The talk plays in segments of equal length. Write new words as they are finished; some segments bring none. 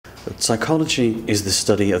Psychology is the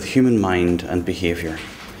study of the human mind and behaviour.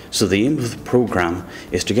 So the aim of the programme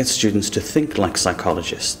is to get students to think like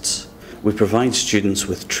psychologists. We provide students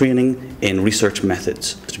with training in research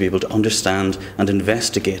methods to be able to understand and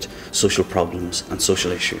investigate social problems and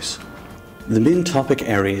social issues. The main topic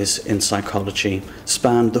areas in psychology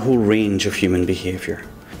span the whole range of human behaviour.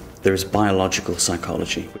 There is biological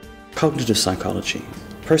psychology, cognitive psychology,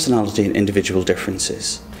 personality and individual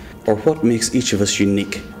differences, or what makes each of us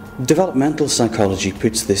unique. Developmental psychology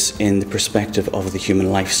puts this in the perspective of the human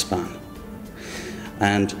lifespan.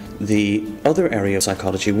 And the other area of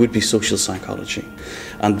psychology would be social psychology,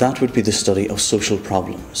 and that would be the study of social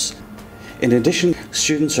problems. In addition,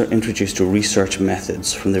 students are introduced to research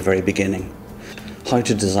methods from the very beginning. How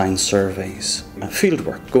to design surveys,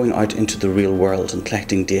 fieldwork, going out into the real world and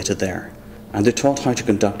collecting data there. And they're taught how to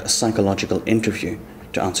conduct a psychological interview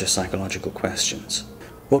to answer psychological questions.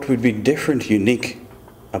 What would be different, unique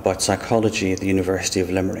about psychology at the University of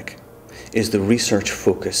Limerick is the research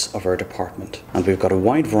focus of our department. And we've got a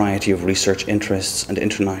wide variety of research interests and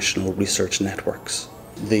international research networks.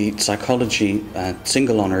 The psychology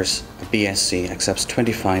single honours BSc accepts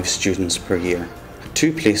 25 students per year.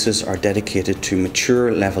 2 places are dedicated to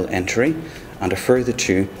mature level entry and a further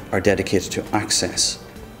 2 are dedicated to access.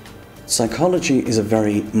 Psychology is a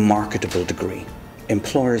very marketable degree.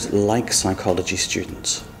 Employers like psychology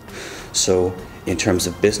students. So in terms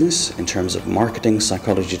of business, in terms of marketing,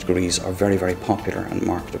 psychology degrees are very, very popular and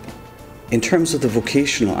marketable. In terms of the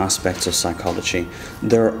vocational aspects of psychology,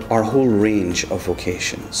 there are a whole range of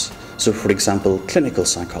vocations. So for example, clinical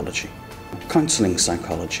psychology, counselling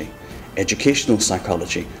psychology, educational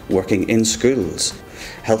psychology, working in schools,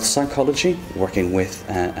 health psychology, working with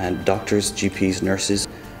doctors, GPs, nurses,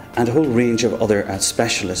 and a whole range of other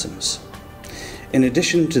specialisms. In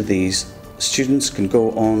addition to these, students can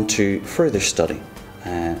go on to further study,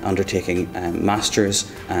 undertaking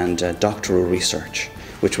masters and doctoral research,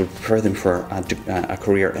 which would prepare them for a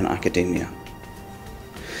career in academia.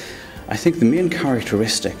 I think the main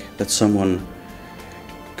characteristic that someone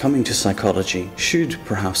coming to psychology should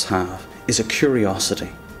perhaps have is a curiosity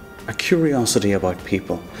about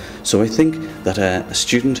people. So I think that a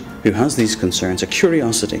student who has these concerns, a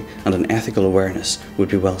curiosity and an ethical awareness, would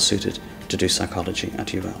be well suited to do psychology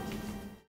at UL.